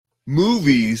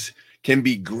Movies can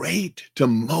be great to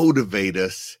motivate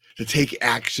us to take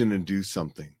action and do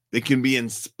something. They can be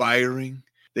inspiring.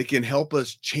 They can help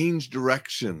us change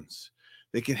directions.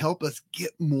 They can help us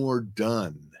get more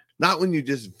done. Not when you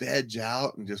just veg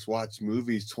out and just watch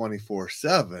movies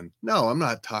 24/7. No, I'm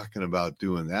not talking about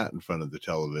doing that in front of the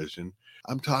television.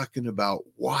 I'm talking about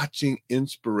watching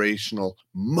inspirational,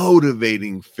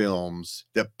 motivating films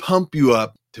that pump you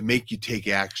up to make you take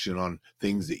action on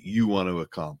things that you want to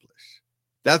accomplish.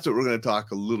 That's what we're going to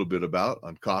talk a little bit about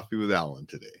on Coffee with Alain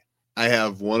today. I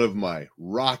have one of my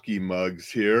Rocky mugs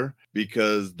here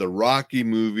because the Rocky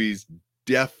movies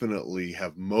definitely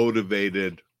have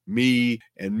motivated me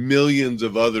and millions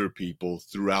of other people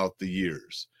throughout the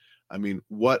years. I mean,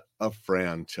 what a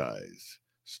franchise.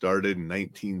 Started in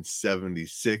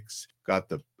 1976, got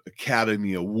the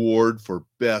Academy Award for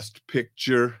Best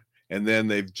Picture, and then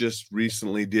they've just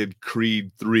recently did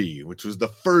Creed 3, which was the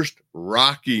first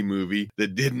Rocky movie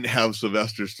that didn't have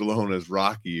Sylvester Stallone as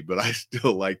Rocky, but I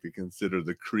still like to consider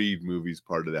the Creed movies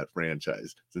part of that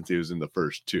franchise since he was in the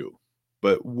first two.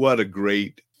 But what a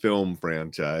great film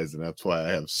franchise, and that's why I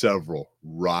have several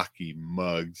Rocky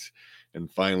mugs, and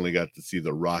finally got to see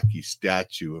the Rocky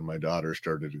statue when my daughter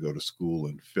started to go to school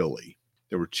in Philly.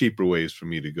 There were cheaper ways for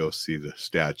me to go see the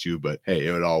statue, but hey,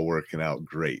 it was all working out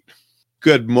great.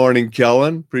 Good morning,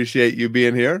 Kellen. Appreciate you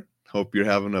being here. Hope you're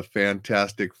having a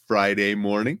fantastic Friday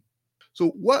morning.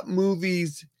 So what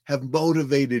movies have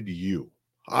motivated you?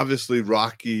 Obviously,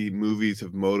 Rocky movies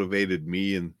have motivated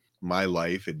me in my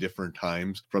life at different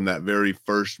times, from that very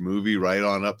first movie right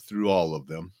on up through all of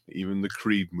them, even the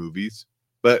Creed movies.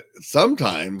 But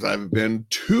sometimes I've been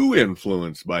too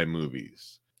influenced by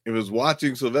movies. It was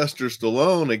watching Sylvester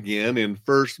Stallone again in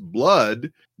First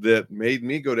Blood that made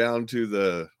me go down to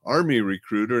the Army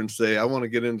recruiter and say, I want to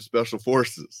get into Special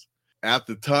Forces. At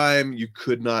the time, you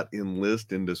could not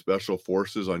enlist into Special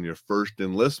Forces on your first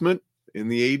enlistment in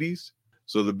the 80s.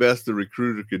 So the best the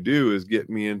recruiter could do is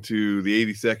get me into the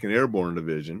 82nd Airborne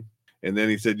Division. And then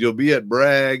he said, you'll be at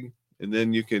Bragg, and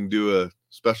then you can do a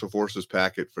Special Forces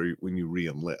packet for when you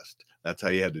re-enlist. That's how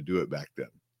you had to do it back then.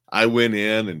 I went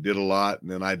in and did a lot,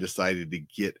 and then I decided to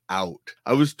get out.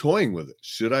 I was toying with it.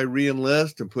 Should I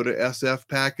re-enlist and put an SF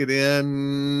packet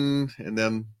in? And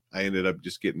then I ended up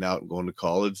just getting out and going to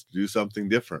college to do something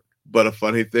different. But a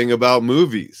funny thing about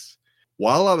movies,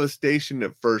 while I was stationed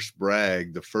at First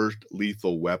Bragg, the first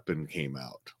Lethal Weapon came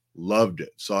out. Loved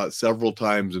it. Saw it several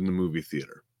times in the movie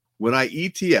theater. When I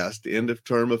ETS'd, end of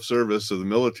term of service of the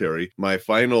military, my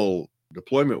final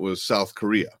deployment was South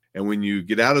Korea. And when you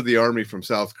get out of the Army from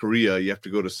South Korea, you have to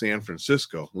go to San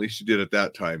Francisco, at least you did at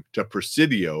that time, to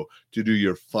Presidio to do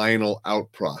your final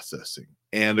out processing.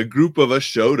 And a group of us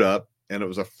showed up, and it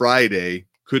was a Friday,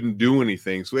 couldn't do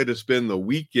anything. So we had to spend the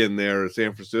weekend there at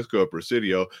San Francisco at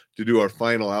Presidio to do our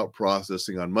final out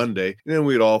processing on Monday. And then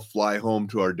we'd all fly home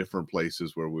to our different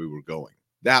places where we were going.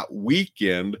 That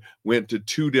weekend went to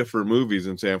two different movies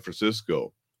in San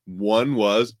Francisco. One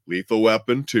was Lethal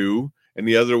Weapon 2, and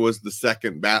the other was the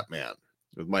second Batman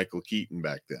with Michael Keaton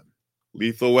back then.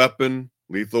 Lethal Weapon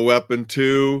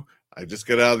 2. I just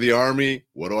got out of the Army.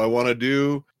 What do I want to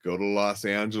do? Go to Los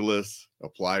Angeles,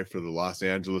 apply for the Los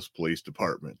Angeles Police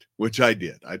Department, which I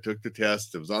did. I took the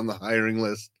test. It was on the hiring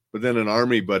list. But then an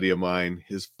Army buddy of mine,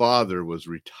 his father was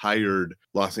retired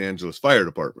Los Angeles Fire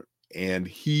Department. And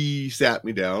he sat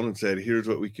me down and said, here's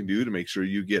what we can do to make sure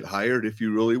you get hired if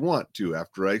you really want to,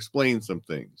 after I explain some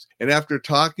things. And after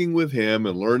talking with him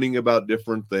and learning about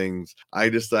different things, I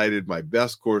decided my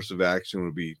best course of action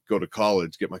would be go to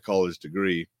college, get my college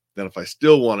degree. Then if I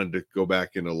still wanted to go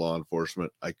back into law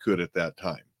enforcement, I could at that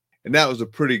time. And that was a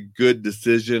pretty good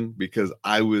decision because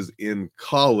I was in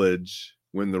college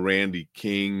when the Rodney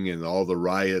King and all the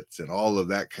riots and all of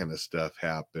that kind of stuff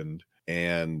happened.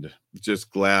 And just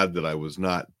glad that I was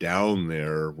not down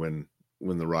there when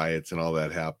the riots and all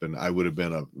that happened. I would have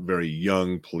been a very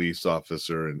young police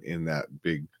officer in that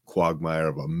big quagmire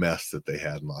of a mess that they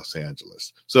had in Los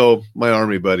Angeles. So my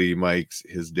Army buddy, Mike's,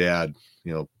 his dad,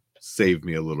 saved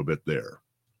me a little bit there.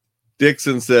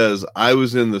 Dixon says, I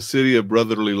was in the city of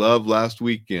brotherly love last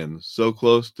weekend, so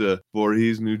close to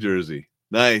Voorhees, New Jersey.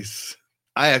 Nice.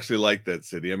 I actually like that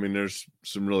city. I mean, there's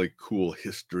some really cool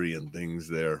history and things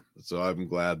there. So I'm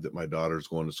glad that my daughter's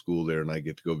going to school there and I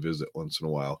get to go visit once in a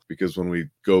while, because when we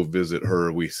go visit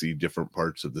her, we see different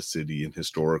parts of the city and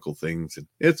historical things. And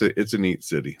it's a neat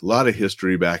city. A lot of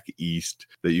history back east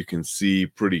that you can see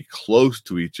pretty close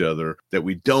to each other that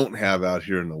we don't have out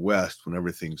here in the West when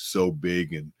everything's so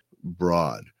big and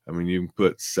broad. I mean, you can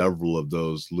put several of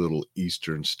those little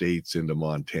eastern states into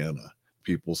Montana.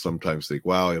 People sometimes think,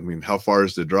 wow, I mean, how far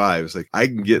is the drive? It's like, I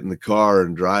can get in the car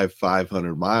and drive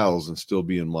 500 miles and still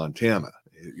be in Montana,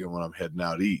 when I'm heading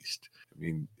out east. I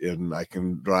mean, and I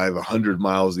can drive 100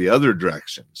 miles the other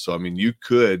direction. So, I mean, you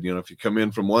could, if you come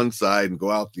in from one side and go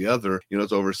out the other,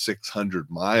 it's over 600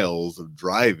 miles of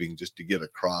driving just to get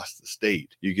across the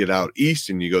state. You get out east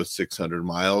and you go 600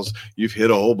 miles, you've hit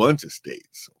a whole bunch of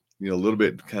states. A little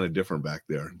bit kind of different back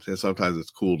there. And sometimes it's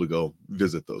cool to go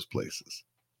visit those places.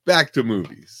 Back to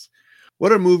movies.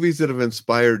 What are movies that have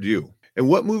inspired you? And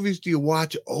what movies do you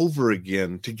watch over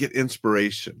again to get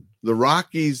inspiration? The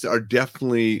Rockies are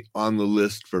definitely on the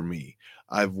list for me.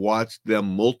 I've watched them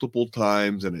multiple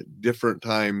times and at different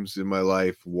times in my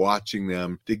life, watching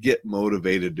them to get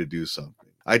motivated to do something.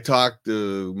 I talked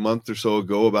a month or so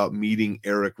ago about meeting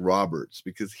Eric Roberts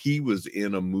because he was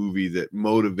in a movie that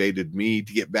motivated me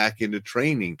to get back into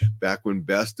training back when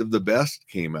Best of the Best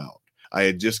came out. I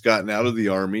had just gotten out of the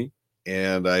Army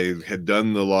and I had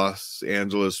done the Los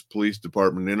Angeles Police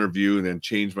Department interview and then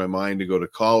changed my mind to go to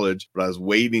college, but I was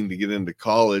waiting to get into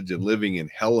college and living in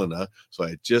Helena. So I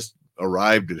had just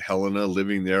arrived at Helena,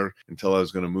 living there until I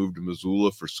was going to move to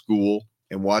Missoula for school,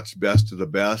 and watched Best of the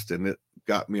Best. And it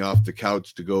got me off the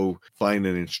couch to go find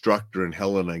an instructor in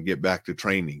Helena and get back to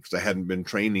training because I hadn't been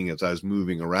training as I was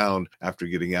moving around after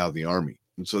getting out of the Army.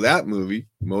 And so that movie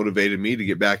motivated me to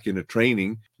get back into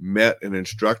training, met an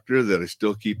instructor that I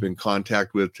still keep in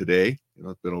contact with today.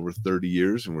 It's been over 30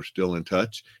 years and we're still in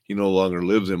touch. He no longer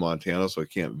lives in Montana, so I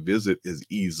can't visit as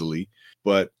easily,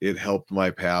 but it helped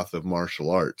my path of martial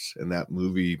arts. And that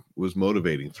movie was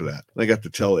motivating for that. And I got to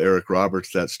tell Eric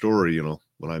Roberts that story,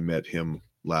 when I met him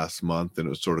last month, and it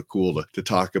was sort of cool to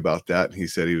talk about that. And he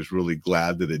said he was really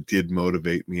glad that it did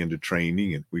motivate me into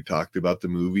training. And we talked about the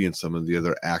movie and some of the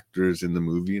other actors in the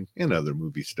movie and other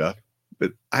movie stuff.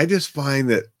 But I just find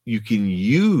that you can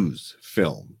use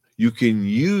film, you can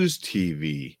use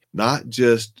TV, not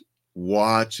just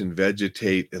watch and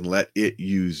vegetate and let it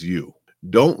use you.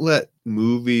 Don't let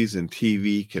movies and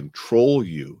TV control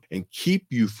you and keep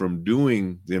you from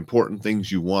doing the important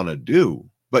things you want to do.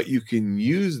 But you can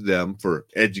use them for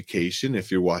education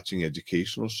if you're watching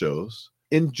educational shows,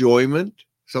 enjoyment.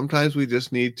 Sometimes we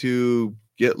just need to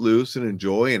get loose and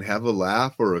enjoy and have a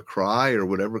laugh or a cry or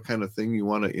whatever kind of thing you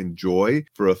want to enjoy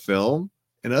for a film.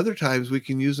 And other times we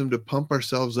can use them to pump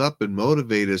ourselves up and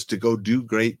motivate us to go do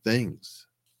great things.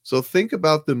 So think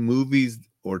about the movies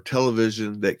or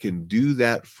television that can do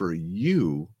that for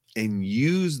you and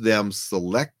use them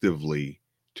selectively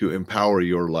to empower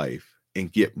your life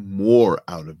and get more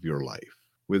out of your life.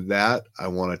 With that, I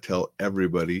want to tell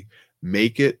everybody,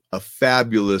 make it a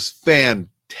fabulous,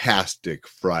 fantastic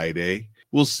Friday.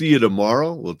 We'll see you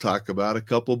tomorrow. We'll talk about a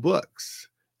couple books.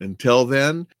 Until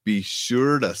then, be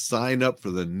sure to sign up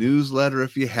for the newsletter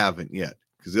if you haven't yet,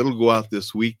 because it'll go out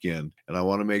this weekend. And I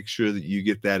want to make sure that you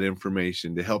get that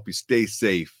information to help you stay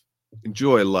safe,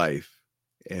 enjoy life,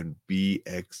 and be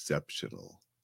exceptional.